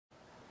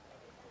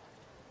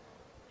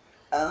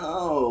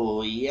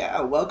Oh,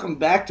 yeah, welcome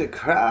back to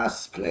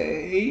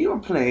Crossplay. You're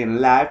playing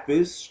Life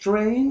is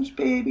Strange,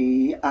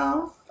 baby.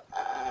 Oh,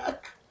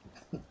 fuck.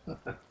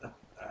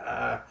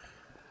 Ah,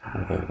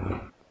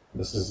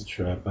 this is a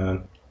trap,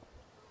 man.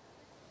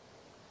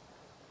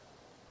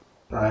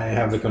 I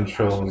have the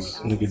controls.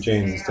 Nigga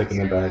James is taking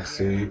the back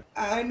seat.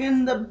 I'm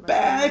in the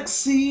back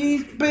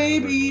seat,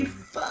 baby.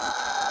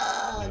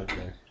 Fuck.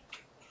 Okay.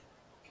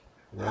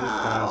 Run it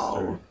Oh,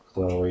 faster,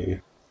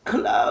 Chloe.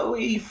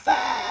 Chloe, fuck.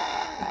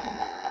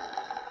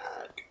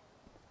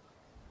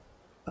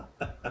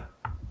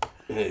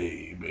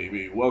 Hey,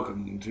 baby,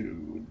 welcome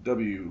to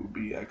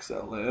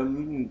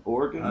WBXLM,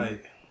 Oregon.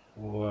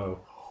 Whoa.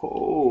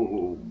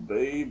 Oh,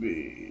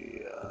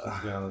 baby.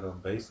 Just got a little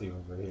bassy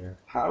over here.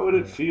 How would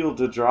it feel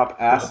to drop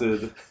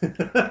acid?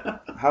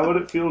 How would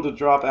it feel to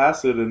drop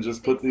acid and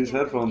just put these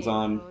headphones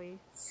on?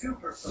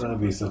 That'd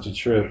be such a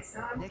trip.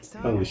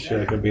 Holy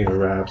shit, I could be in a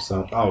rap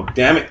song. Oh,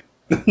 damn it!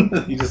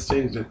 You just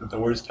changed it at the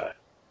worst time.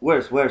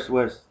 Where's?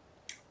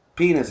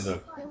 Penis.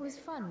 Look, It was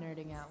fun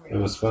nerding out with it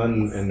was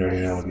fun and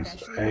nerding out with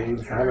these. I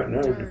haven't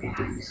nerded with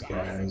these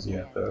guys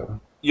yet, though.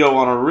 Yo,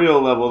 on a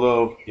real level,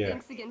 though, Yeah.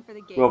 Thanks again for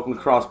the game. welcome to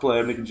Crossplay.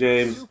 I'm Nick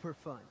James, Super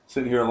fun.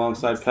 sitting here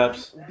alongside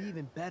Peps. Will be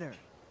even better.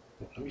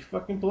 Let me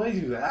fucking play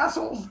you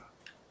assholes.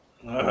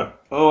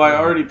 Oh, I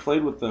already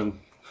played with them.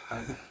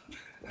 I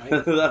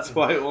That's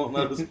why it won't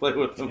let us play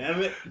with them.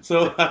 Damn it.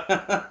 So,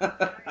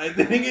 I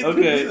didn't get to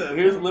okay, do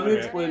that. let me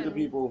explain to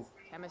people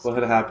what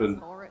had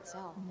happened.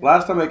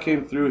 Last time I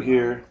came through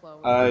here,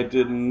 I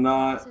did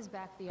not.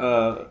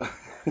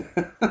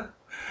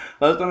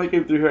 Last time I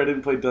came through here, I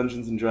didn't play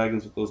Dungeons and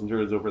Dragons with those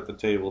nerds over at the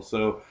table.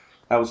 So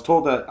I was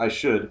told that I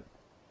should.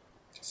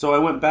 So I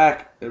went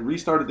back, and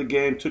restarted the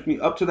game, took me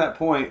up to that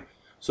point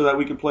so that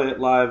we could play it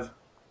live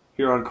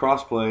here on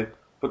Crossplay.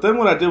 But then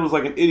what I did was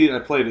like an idiot, I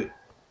played it.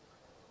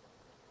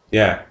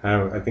 Yeah,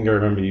 I think I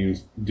remember you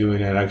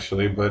doing it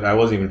actually, but I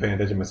wasn't even paying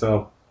attention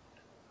myself.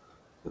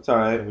 It's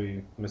alright.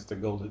 We missed the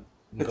golden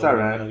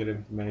alright. nugget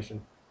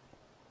information.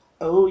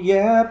 Oh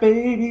yeah,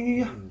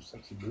 baby.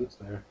 Sexy boots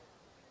there.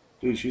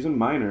 Dude, she's a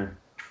minor.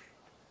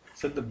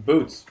 Said the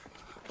boots.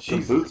 The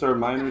boots are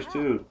minors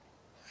too.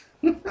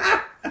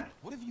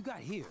 What have you got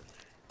here?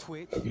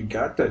 Twitch? Have you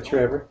got that,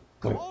 Trevor?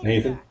 Wait,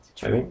 Nathan,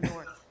 I think.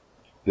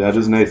 Yeah, it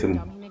is Nathan.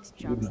 He makes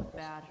jokes look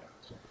bad.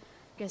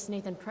 Guess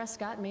Nathan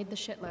Prescott made the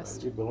shit Why list.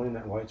 is he bullying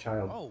that white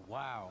child? Oh,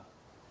 wow.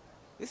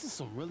 This is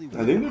some really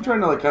I think they're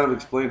trying to like kind of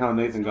explain how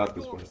Nathan got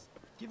this way.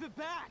 Give it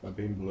back. By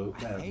being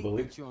I hate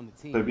bullied? that you're on the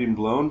team. By being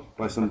blown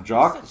by some You're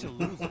jock. such a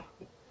loser.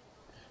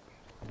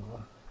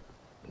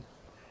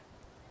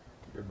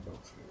 You're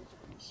both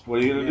losers. What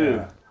are you gonna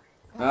do?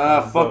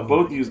 Ah, fuck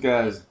both you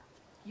guys.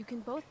 You can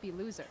both be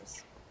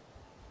losers.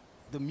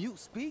 The mute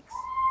speaks?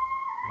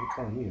 You're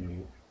calling me a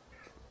mute.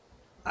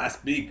 I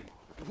speak.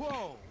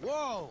 Whoa,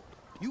 whoa.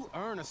 You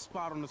earn a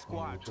spot on the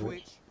squad,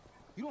 Twitch. Twitch.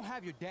 You don't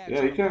have your dad.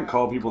 Yeah, you can't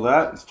call people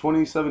that. It's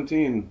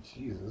 2017.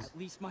 Jesus. At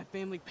least my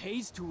family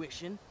pays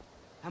tuition.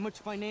 How much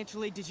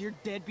financial aid does your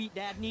deadbeat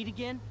dad need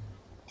again?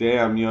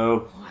 Damn,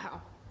 yo.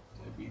 Wow.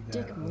 Maybe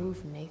Dick that,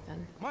 move,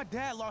 Nathan. My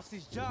dad lost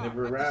his job.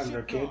 never at the around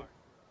there, kid. shipyard.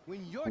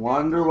 When your dad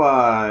Wonder goes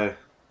why. out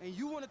and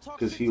you wanna talk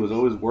Because shit he to was me,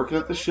 always working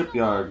you at the leave me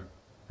shipyard,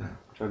 alone.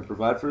 trying to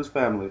provide for his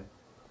family.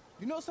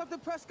 You know something,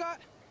 Prescott?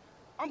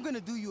 I'm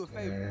gonna do you a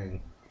favor.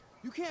 Dang.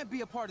 You can't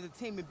be a part of the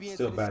team and be into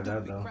Still this bad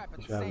stupid dad though. crap You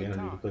at should the have the same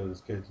energy to time. play with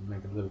his kids and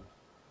make it live.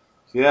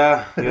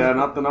 Yeah,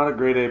 not a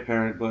grade A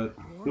parent, but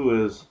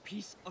who is?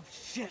 Piece of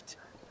shit.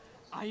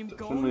 I am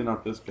Definitely going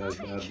not this guy's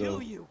to dad, kill though.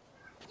 you.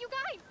 You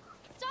guys,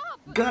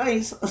 stop!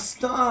 Guys,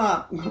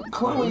 stop!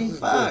 Chloe, This is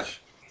fuck! bitch.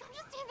 Don't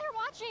just stand there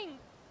watching.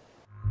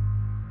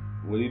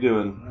 What are you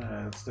doing?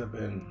 Alright, step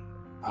in.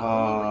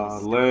 Ah,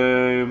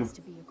 lame.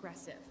 To be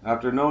aggressive.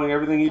 After knowing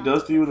everything he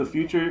does to you in the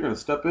future, you're gonna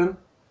step in?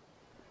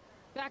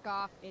 Back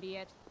off,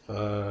 idiot. Fuck.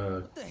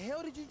 What the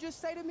hell did you just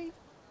say to me?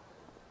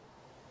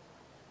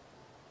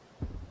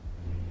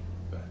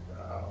 Back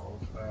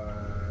off.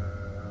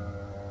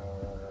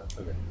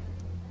 Okay.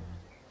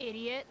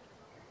 Idiot.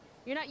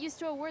 You're not used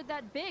to a word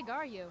that big,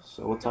 are you?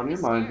 So what's Don't on be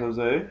your mind, scared.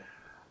 Jose?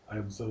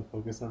 I'm so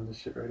focused on this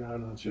shit right now.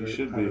 I'm not sure. You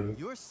should how be. to-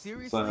 You're It's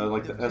seriously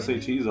like the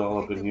SATs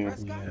all up in here.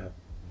 Yeah.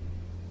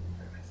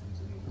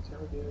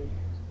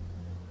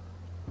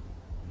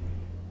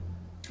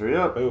 Hurry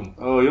up. Boom.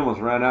 Oh, you almost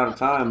ran out of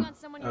Picking time. on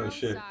someone your Oh, own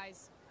shit.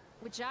 size,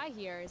 which I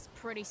hear is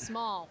pretty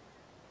small.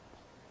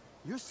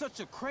 You're such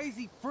a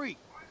crazy freak.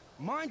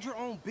 Mind your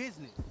own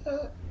business.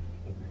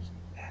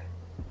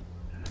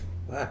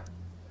 Ah,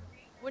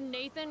 When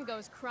Nathan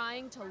goes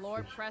crying to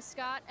Lord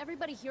Prescott,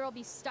 everybody here will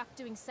be stuck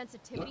doing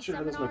sensitivity not sure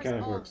how this seminars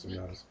mechanic all works, to be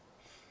week. honest.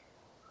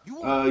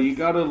 You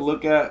gotta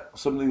look at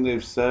something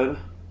they've said,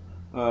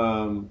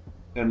 and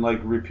like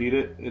repeat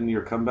it in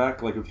your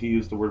comeback. Like if he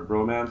used the word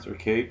bromance or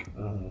cake.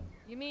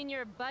 You mean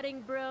your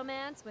budding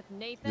bromance with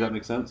Nathan? Does that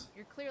make sense?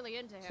 You're clearly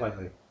into him.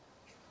 Slightly.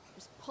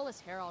 Just pull his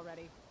hair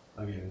already.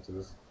 I'll get into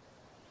this.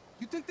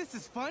 You think this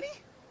is funny?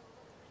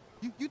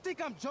 You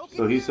think I'm joking?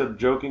 So he here? said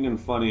joking and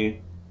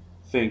funny.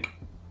 Think.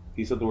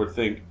 He said the word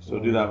think. So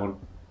do that one.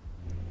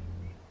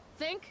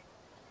 Think?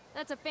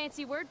 That's a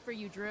fancy word for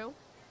you, Drew.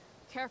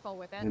 Careful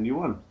with it. And you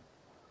won.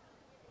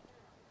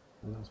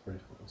 That was pretty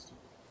close.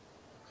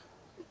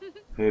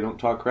 Hey, don't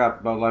talk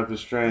crap about Life is Did you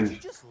Strange.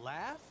 just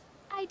laugh?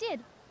 I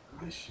did.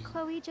 Why is she?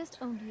 Chloe just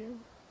owned you.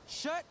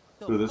 Shut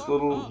the Who, this fuck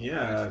little- up,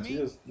 Yeah, Rich she meat.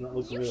 just not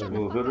looking You shut really the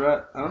Little fuck hood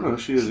rat? I don't know who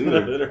she is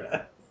either.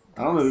 good.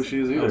 I don't know who she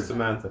is Oh, either.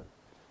 Samantha.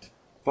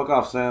 Fuck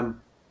off,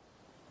 Sam.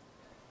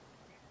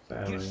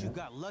 Guess you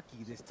got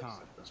lucky this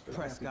time,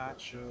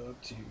 Prescott.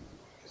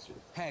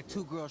 Had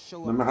 2 girls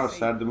show up. Remember how to say,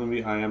 sad the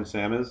movie I Am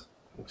Sam is?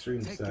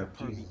 Extreme Take your sad.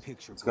 pervy Jesus.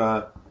 picture. It's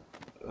got,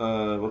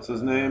 what's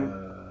his name?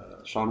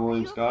 Sean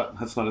William Scott?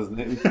 That's not his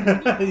name.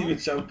 You mean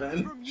Sean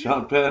Penn?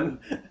 Sean Penn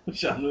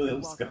Sean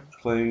William Scott.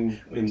 playing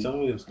in. Sean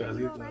William Scott.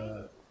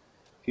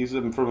 He's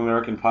from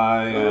American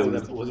Pie. And,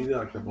 Was he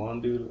like the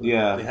blonde dude?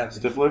 yeah, They had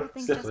Stifler.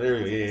 Think Stifler, just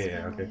there because we go. of his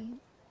Yeah, okay. family.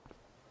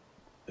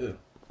 Ew.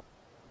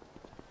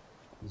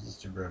 This is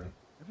too brownie.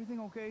 Everything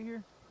okay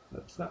here?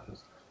 That's not.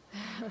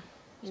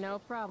 No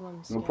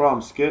problems. No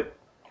problem, Skip.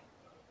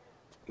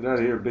 Get out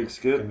of here, big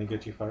Skip. Can they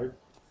get you fired?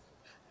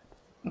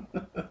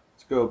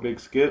 Let's go, big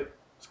Skip.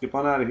 Skip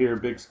on out of here,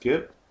 big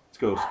Skip. Let's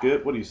go,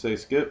 Skip. What do you say,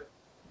 Skip?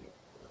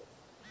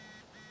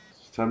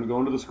 It's time to go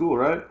into the school,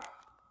 right?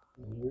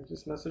 You were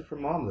just messaging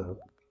from mom though.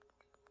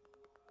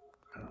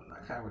 I don't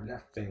like how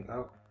that thing.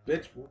 Oh,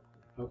 bitch.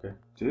 Okay.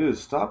 Dude,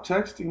 stop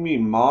texting me,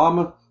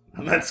 Mom.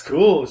 I'm at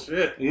school.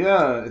 Shit.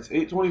 Yeah, it's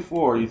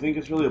 8:24. You think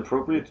it's really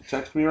appropriate to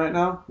text me right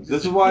now?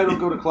 This is why I don't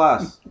go to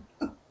class.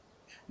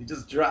 You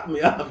just dropped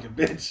me off, you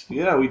bitch.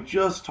 Yeah, we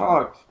just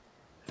talked.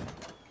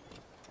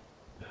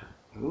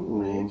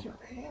 Ooh.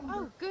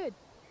 Oh, good.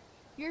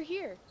 You're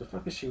here. The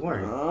fuck is she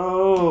wearing?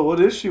 Oh, what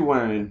is she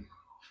wearing?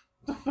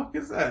 What the fuck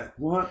is that?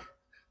 What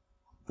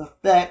the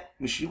fuck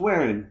is she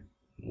wearing?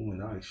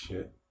 Illuminati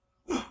shit.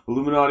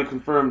 Illuminati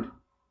confirmed.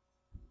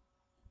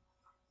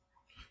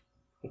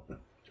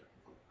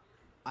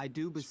 I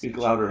do beseech Speak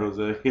louder,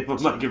 Jose. You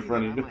have a mic in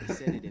front I of might you.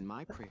 said it in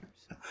my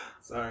prayers.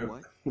 Sorry.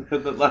 What?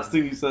 The last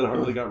thing you said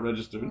hardly got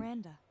registered.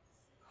 Miranda.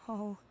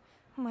 Oh,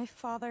 my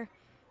father.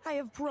 I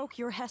have broke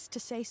your hest to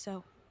say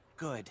so.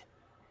 Good.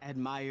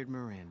 Admired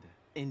Miranda.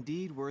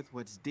 Indeed worth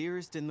what's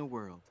dearest in the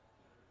world.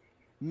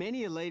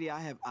 Many a lady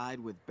I have eyed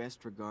with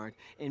best regard,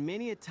 and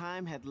many a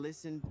time had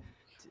listened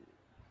to...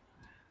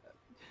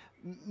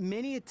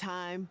 Many a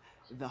time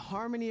the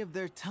harmony of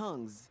their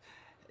tongues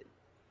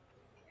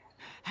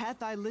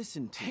hath I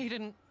listened to.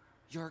 Hayden,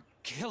 you're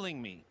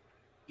killing me.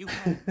 You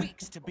had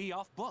weeks to be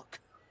off book.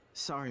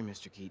 Sorry,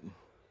 Mr. Keaton.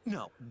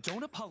 No,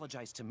 don't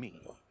apologize to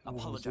me.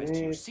 Apologize to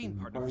your scene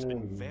partner who's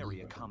been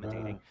very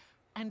accommodating.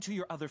 And to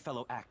your other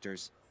fellow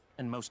actors.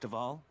 And most of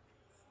all,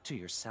 to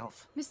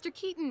yourself. Mr.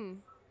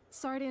 Keaton,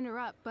 sorry to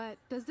interrupt, but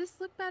does this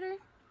look better?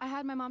 I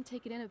had my mom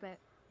take it in a bit.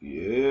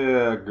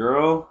 Yeah,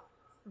 girl.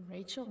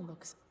 Rachel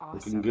looks Looking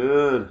awesome.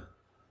 good.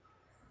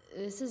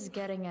 This is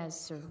getting as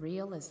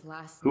surreal as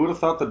last Who would have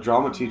thought the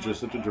drama teacher is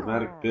such a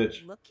dramatic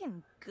bitch?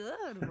 Looking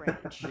good,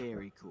 Rich.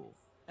 Very cool.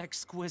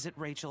 Exquisite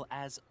Rachel,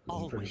 as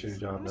Pretty always. shitty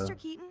job, though. Mr.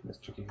 Keaton,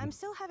 Mr. Keaton. I'm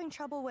still having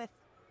trouble with...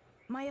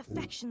 My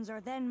affections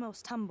are then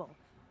most humble.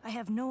 I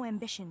have no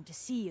ambition to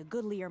see a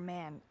goodlier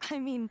man. I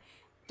mean,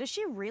 does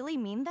she really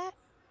mean that?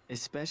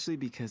 Especially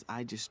because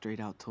I just straight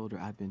out told her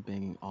I've been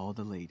banging all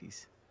the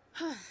ladies.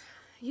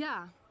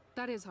 Yeah,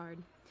 that is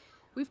hard.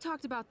 We've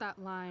talked about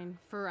that line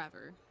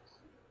forever.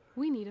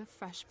 We need a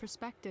fresh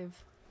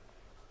perspective.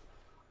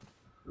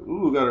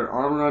 Ooh, got her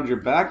arm around your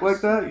back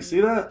like that? You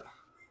see that?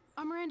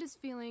 Are Miranda's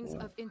feelings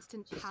of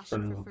instant passion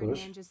friendly for push.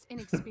 Ferdinand just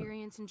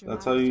inexperience and dramatic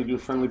That's how you do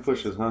friendly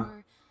pushes, huh? circumstances,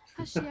 or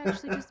has she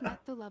actually just met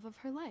the love of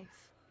her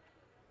life?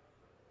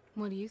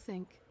 What do you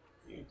think?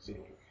 You think?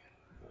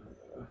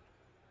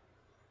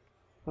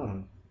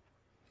 Hmm.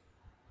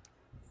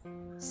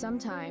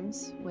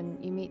 Sometimes,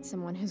 when you meet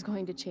someone who's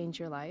going to change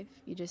your life,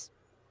 you just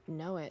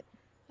know it,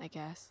 I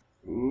guess.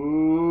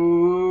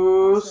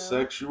 Ooh, Also,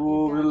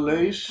 sexual you've got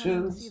plenty of time to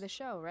relations. see the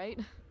show, right?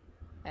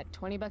 At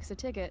 $20 a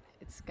ticket,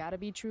 it's gotta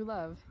be true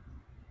love.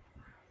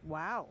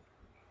 Wow.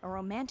 A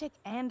romantic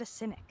and a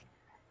cynic.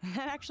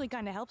 That actually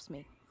kind of helps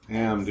me.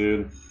 Damn,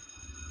 dude.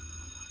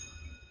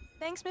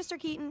 Thanks, Mr.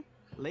 Keaton.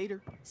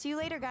 Later. See you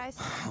later, guys.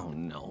 Oh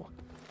no.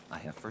 I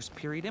have first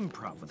period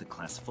improv with a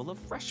class full of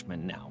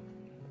freshmen now.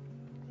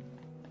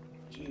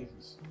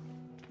 Jesus.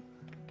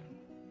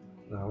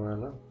 Now we're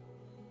alone.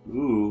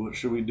 Ooh, what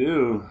should we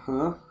do,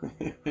 huh?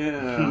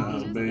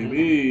 Yeah,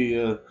 baby.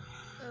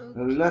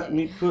 Let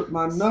me put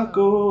my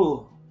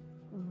knuckle.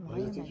 Why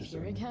is am I the teacher here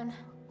saying? again?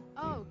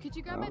 Oh, could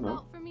you grab I my don't know.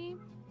 belt for me?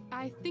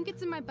 I think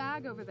it's in my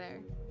bag over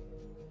there.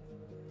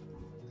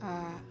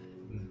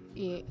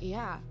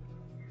 Yeah.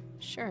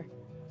 Sure.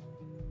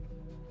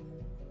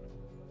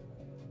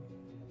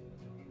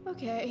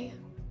 Okay.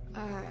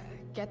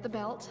 Get the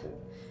belt.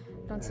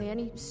 Don't say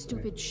any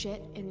stupid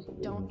shit and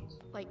don't,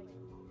 like,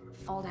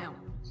 fall down.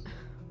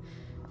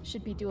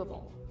 Should be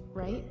doable,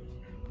 right?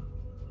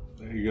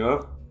 There you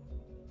go.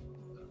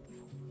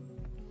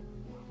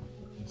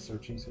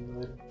 Searching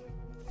simulator.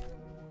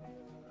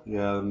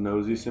 Yeah, the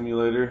nosy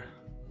simulator.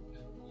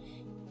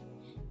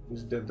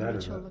 Who's dead that or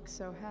Rachel not? looks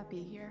so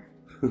happy here.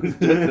 Who's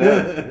did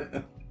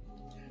that?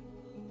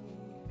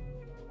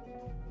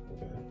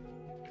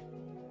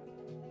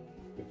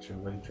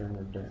 Return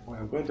her bag. Wait,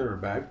 I'm going through her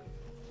bag.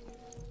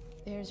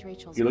 There's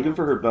Rachel's. You're looking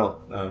for her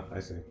belt. Oh, I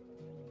see.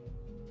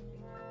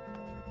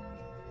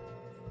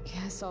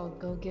 Guess I'll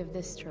go give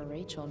this to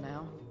Rachel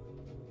now.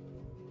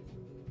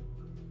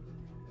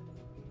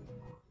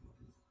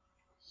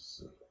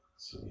 So,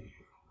 let's see.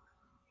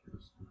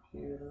 Here's the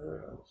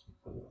computer.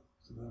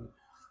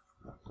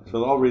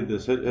 So I'll read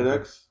this. Hit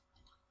X.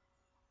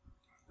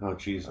 Oh,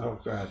 jeez. Oh,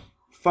 God.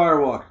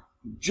 Firewalk.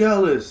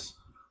 Jealous.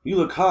 You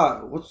look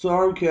hot. What's the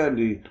arm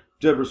candy?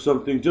 Deborah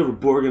something. Deborah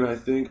Borgen, I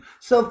think.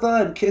 So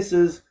fun.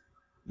 Kisses.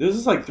 This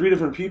is like 3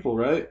 different people,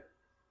 right?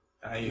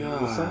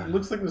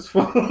 Looks like there's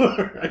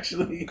 4,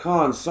 actually.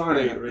 Con,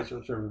 sorry.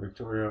 Rachel, Trevor,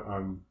 Victoria,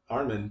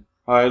 Armin.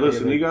 Alright,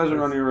 listen, you guys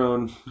are on your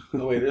own.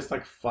 No, wait, there's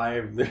like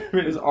 5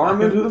 there. Is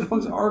Armand? Who the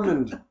fuck's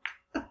Armand?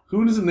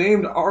 Who is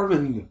named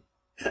Armand?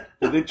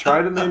 Did they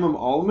try to name him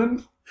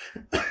Almond?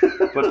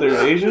 But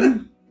they're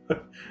Asian?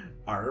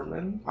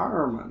 Armin?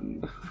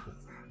 Armand.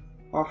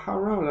 Oh,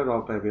 hello,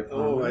 little baby.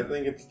 Oh, I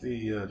think it's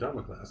the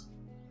drama class.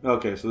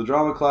 Okay, so the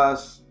drama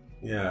class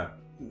Yeah.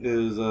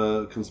 is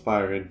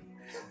conspiring.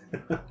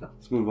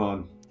 Let's move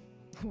on.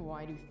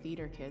 Why do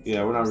theater kids?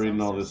 Yeah, we're not take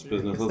reading all themselves this so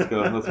business. Let's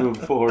go. Let's move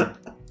forward.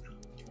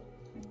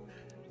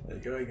 There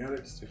you go, I got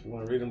it. Just if you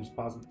want to read them, just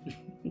pause it.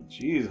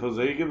 Jeez,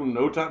 Jose, you give them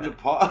no time to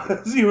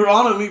pause. You were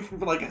on me for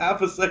like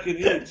half a second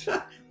each.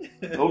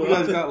 Hope you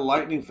guys got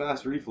lightning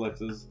fast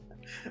reflexes.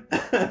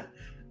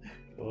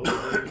 Well,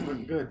 they're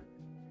pretty good.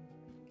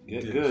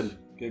 Get good.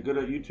 Get good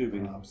at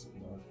YouTubing.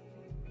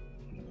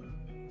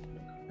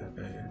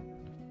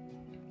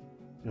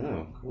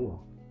 Oh,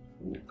 cool.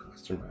 Ooh,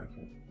 costume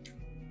outfit.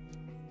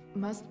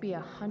 Must be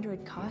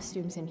 100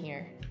 costumes in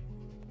here.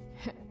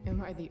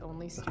 Am I the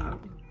only student?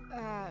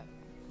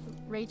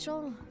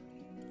 Rachel?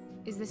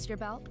 Is this your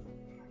belt?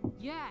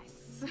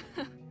 Yes.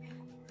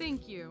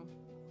 Thank you.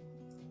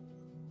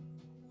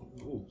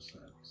 Ooh,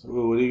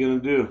 Ooh, what are you gonna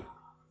do?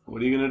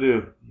 What are you gonna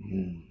do?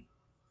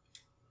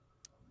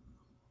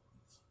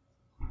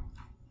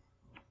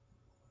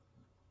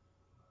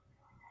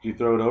 Do you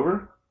throw it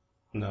over?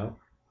 No.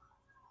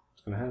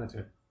 Just gonna hand it to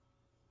her.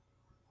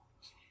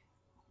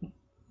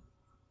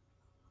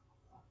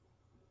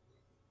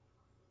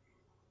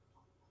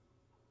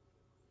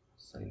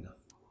 Say nothing.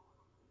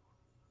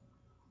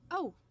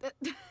 Oh,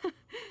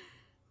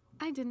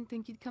 I didn't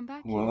think you'd come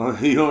back. Well,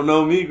 you don't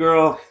know me,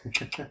 girl.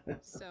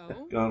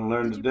 So, Gonna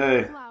learn did you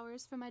today. bring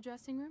flowers for my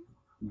dressing room?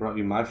 Brought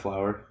you my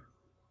flower.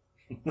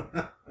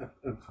 I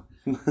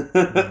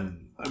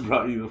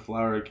brought you the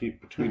flower I keep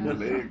between my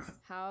legs.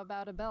 How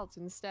about a belt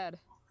instead?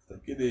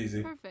 Take it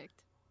easy.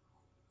 Perfect.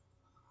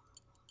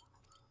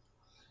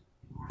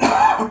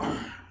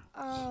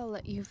 I'll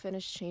let you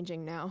finish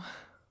changing now.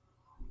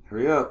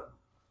 Hurry up.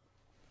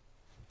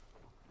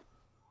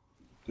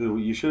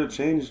 Dude, you should have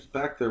changed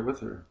back there with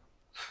her.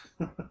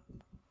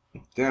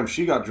 Damn,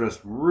 she got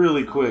dressed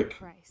really quick.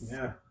 Christ.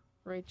 Yeah.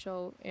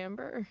 Rachel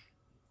Amber?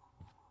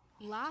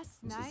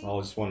 Last This night is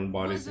all just one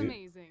was bodysuit.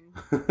 amazing.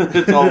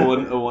 It's all a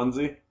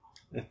onesie.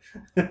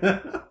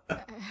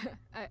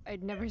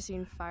 I'd never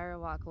seen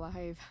Firewalk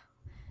live.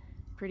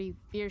 Pretty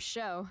fierce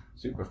show.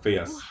 Super We'll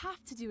fierce.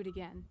 have to do it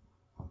again.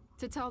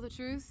 To tell the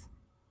truth,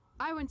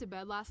 I went to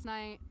bed last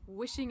night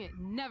wishing it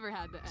never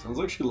had to end. Sounds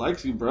like she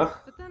likes you, bruh.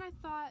 But then I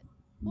thought,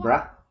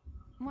 Bruh.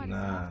 why does it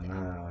Nah, have to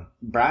end? nah.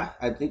 Bruh,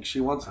 I think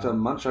she wants to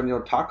munch on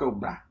your taco,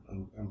 bruh.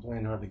 I'm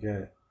playing hard to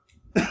get.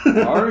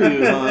 Are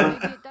you, huh?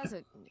 Maybe it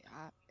doesn't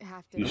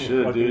have to. You Oh,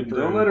 should, fucking dude.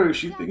 Don't true. let her.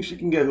 She thinks she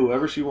can get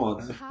whoever she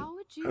wants. How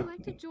would you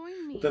like to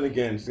join me? But then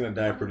again, she's gonna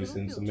die on a pretty little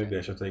soon, so field maybe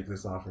I trip? should take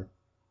this offer.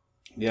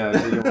 Yeah,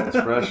 so you want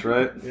it's fresh,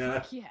 right?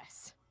 Yeah.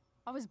 Yes.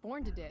 I was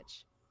born to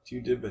ditch.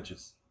 You did,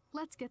 bitches.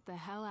 Let's get the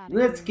hell out of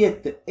Let's here.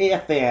 get the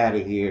F out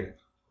of here.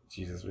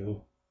 Jesus, really?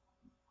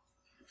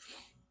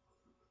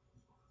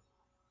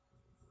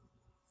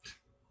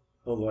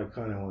 Although I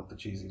kind of want the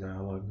cheesy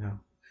dialogue now.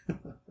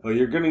 Well,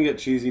 you're gonna get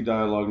cheesy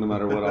dialogue no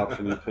matter what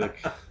option you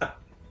pick.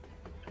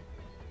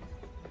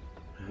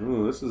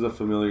 Ooh, this is a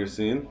familiar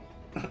scene.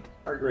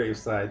 Our grave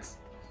sites.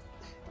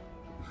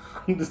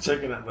 I'm just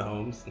checking out the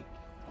homes.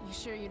 You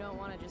sure you don't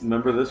want to just...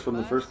 Remember this from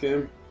the first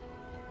game?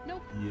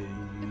 Nope. If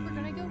we're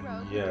gonna go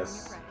rogue, we're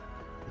Yes. doing it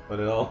right. But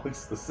it all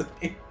looks the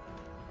same.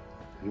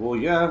 Well,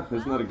 yeah,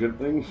 isn't that a good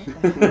thing?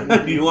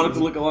 You want it to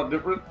look a lot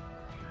different?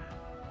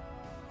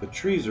 The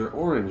trees are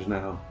orange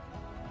now.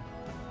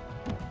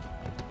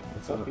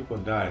 That's how people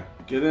die.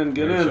 Get in,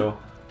 get in. Rachel.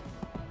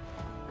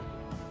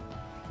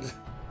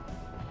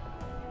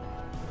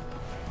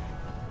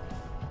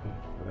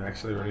 Are they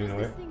actually Where running does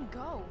away? this thing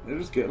go? They're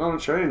just getting on a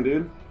train,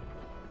 dude.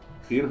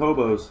 Being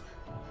hobos.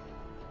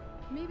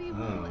 Maybe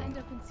we'll Oh. end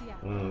up in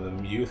Seattle. One of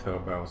them youth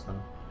hobos, huh?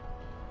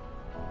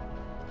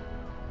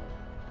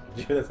 Did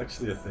you hear that's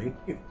actually a thing?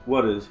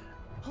 What is?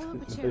 Pull up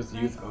a chair, There's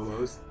youth friends.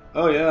 hobos.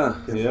 Oh, yeah.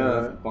 Yes, Yeah.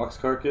 that.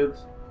 Boxcar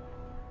kids.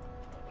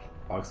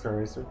 Boxcar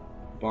racer.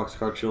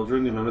 Boxcar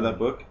children. You remember that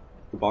book?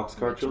 The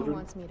Boxcar Rachel Children?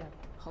 wants me to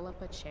pull up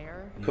a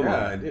chair. Come yeah,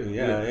 on. I do.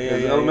 Yeah, Yeah,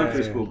 the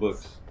elementary yeah. school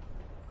books.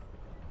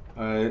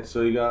 Alright,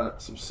 so you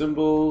got some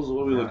symbols.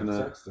 What are we looking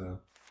at? Text,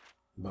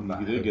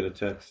 You did get a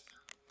text.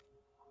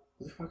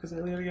 Who the fuck is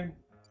Elliot again?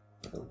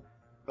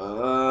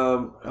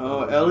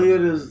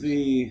 Elliot is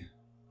the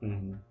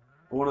Mm-hmm.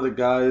 one of the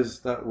guys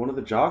one of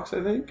the jocks,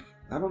 I think.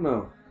 I don't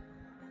know.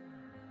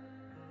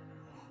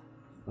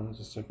 I'm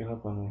just checking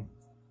up on him.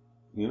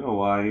 You know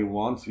why he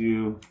wants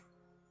you.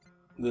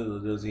 Little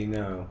does he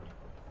know,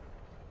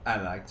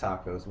 I like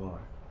tacos more.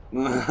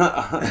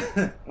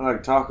 I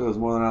like tacos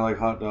more than I like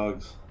hot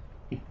dogs.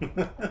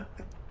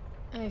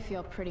 I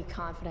feel pretty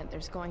confident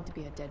there's going to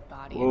be a dead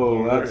body.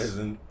 Whoa, There that's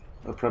isn't.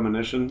 a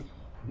premonition.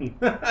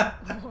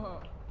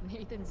 Whoa,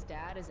 Nathan's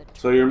dad is a.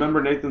 So you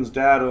remember Nathan's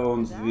dad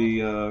owns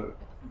the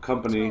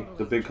company,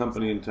 the big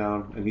company in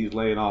town, and he's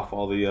laying off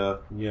all the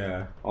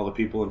Yeah. all the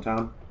people in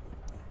town.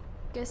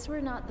 Guess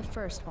we're not the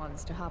first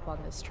ones to hop on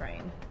this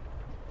train.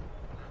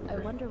 I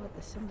wonder what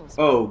the symbols.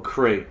 Oh,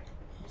 crate.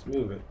 Let's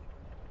move it.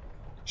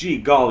 Gee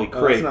golly, Oh,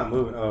 crate. it's not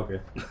moving. Oh, okay.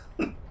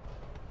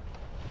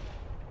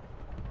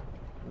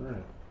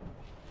 Alright.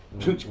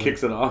 She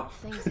kicks it off.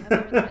 Things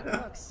heavier than it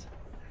looks.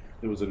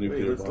 It was a Wait,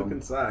 nuclear let's look bomb.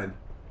 inside.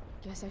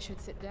 Guess I should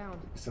sit down.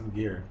 Some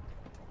gear.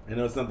 I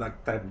know it's not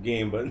that type of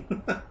game, but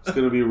It's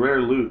gonna be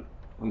rare loot.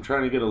 I'm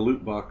trying to get a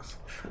loot box.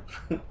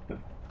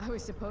 I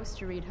was supposed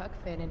to read Huck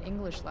Finn in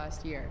English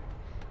last year.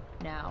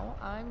 Now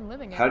I'm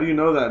living it. How do you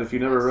know that if you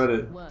never read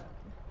it? One.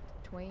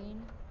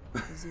 Twain.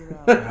 Zero.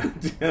 God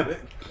damn it.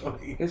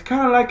 Chloe. It's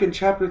kind of like in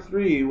chapter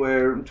 3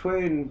 where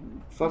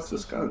Twain fucks We a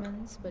see skunk.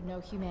 Humans, but no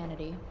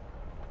humanity.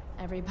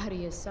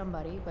 Everybody is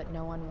somebody, but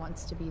no one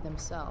wants to be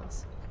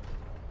themselves.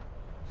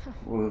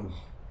 Well,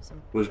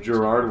 Some Was preaching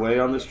Gerard and Way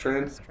on this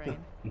preaching train?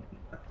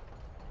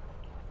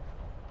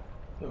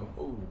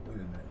 Oh, wait a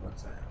minute.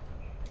 What's that?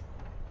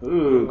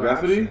 ooh, Oh,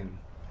 graffiti? action.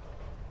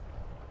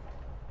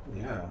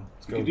 Yeah.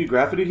 Let's You go. can do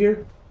graffiti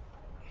here?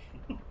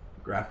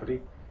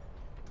 Graffiti.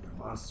 The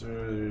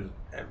monsters.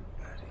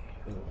 Everybody.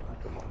 Oh, I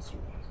like the monster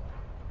ones.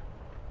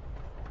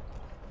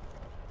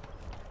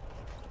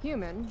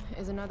 Human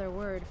is another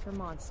word for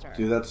monster.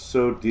 Dude, that's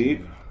so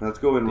deep. That's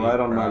going Deep, right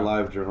on my bro.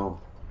 live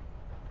journal.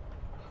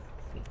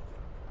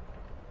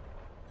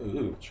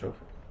 Ooh, trophy.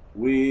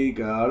 We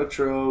got a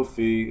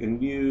trophy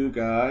and you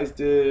guys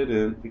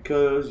didn't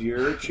because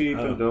you're cheap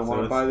Oh, and don't so want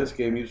to it's- buy this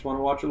game. You just want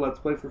to watch a Let's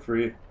Play for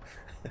free.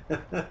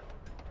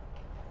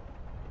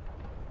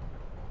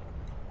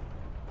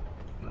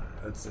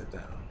 Let's sit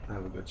down.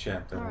 Have a good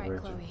chapter. All right,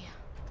 Rachel. Chloe.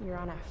 You're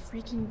on a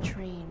freaking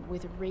train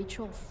with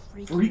Rachel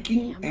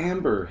Freaking Amber.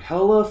 Amber.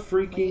 Hella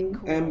Play freaking it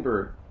cool.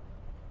 Amber.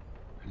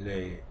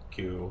 Play it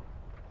cool.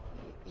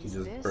 She Is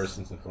just this bursts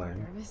into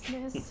flame.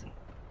 nervousness?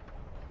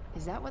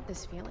 Is that what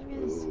this feeling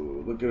is?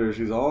 Ooh, look at her.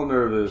 She's all Wish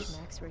nervous.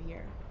 Max were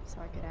here, so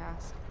I could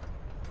ask.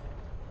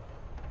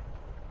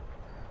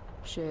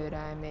 Should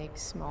I make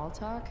small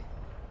talk?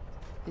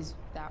 Is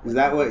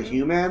that what you do?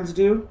 humans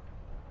do?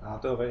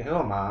 Out over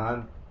here,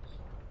 man.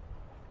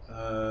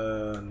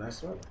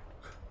 Nice one.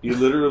 You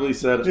literally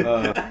said,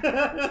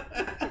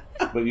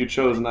 but you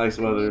chose nice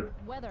weather.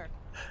 Weather.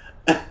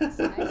 It's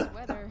nice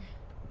weather.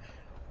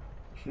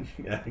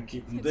 Yeah,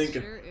 keep them It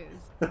thinking. sure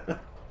is.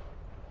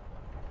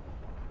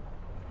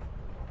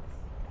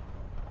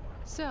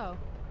 So,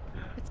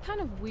 it's kind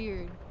of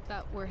weird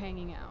that we're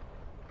hanging out.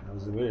 That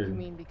was You weird.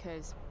 mean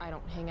because I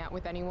don't hang out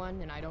with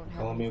anyone and I don't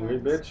have Calling me any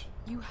weird, friends?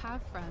 bitch? You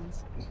have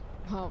friends.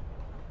 Well,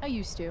 I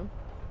used to.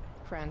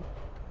 Friend.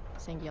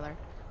 Singular.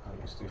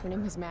 I used to. Her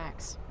name was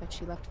Max, but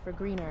she left for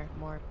greener,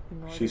 more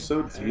northern She's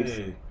so pastures.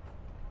 deep. Hey,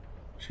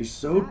 She's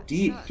so That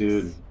deep, sucks.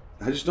 dude.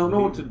 I just don't know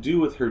what to do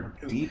with her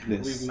leave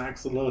deepness.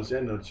 Max alone. She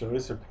had no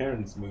choice. Her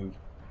parents moved.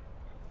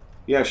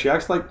 Yeah, she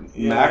acts like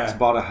Yeah. Max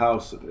bought a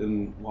house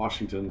in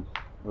Washington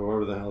or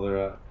wherever the hell they're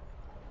at.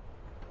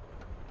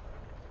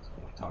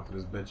 I don't talk to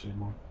this bitch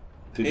anymore.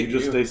 Did Hey, you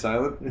just you. stay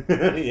silent?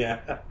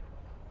 Yeah.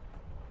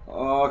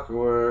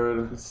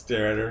 Awkward.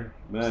 Stare at her.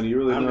 Man, you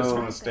really I'm just know.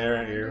 gonna stare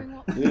at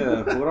you.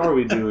 Yeah, what are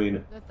we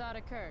doing? The thought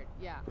occurred,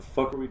 yeah. The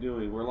fuck are we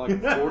doing? We're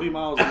like 40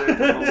 miles away from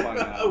home by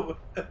now.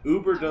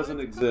 Uber doesn't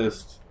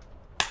exist.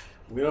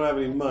 We don't have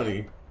any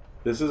money.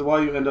 This is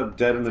why you end up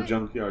dead in a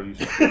junkyard, you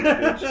stupid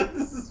bitch.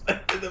 This is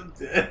making them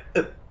dead.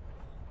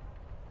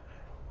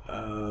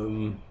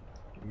 I'm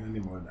gonna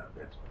need more than that,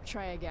 bitch.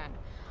 Try again.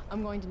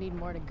 I'm going to need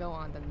more to go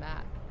on than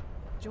that.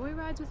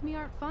 Joyrides with me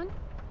aren't fun.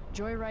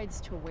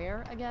 Joyrides to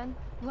where again?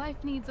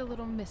 Life needs a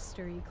little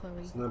mystery, Chloe.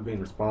 It's not being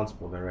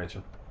responsible there,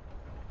 Rachel.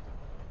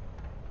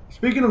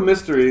 Speaking of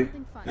mystery,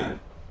 Something fun.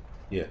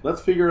 Yeah.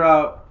 let's figure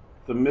out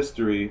the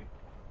mystery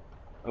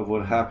of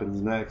what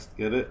happens next.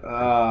 Get it?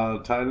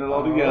 Tying it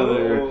all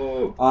together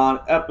Oh.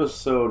 on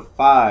episode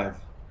 5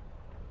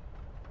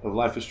 of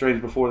Life is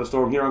Strange Before the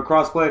Storm here on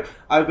Crossplay.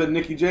 I've been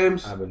Nicky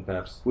James. I've been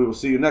Peps. We will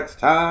see you next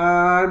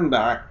time.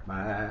 Bye.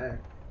 Bye.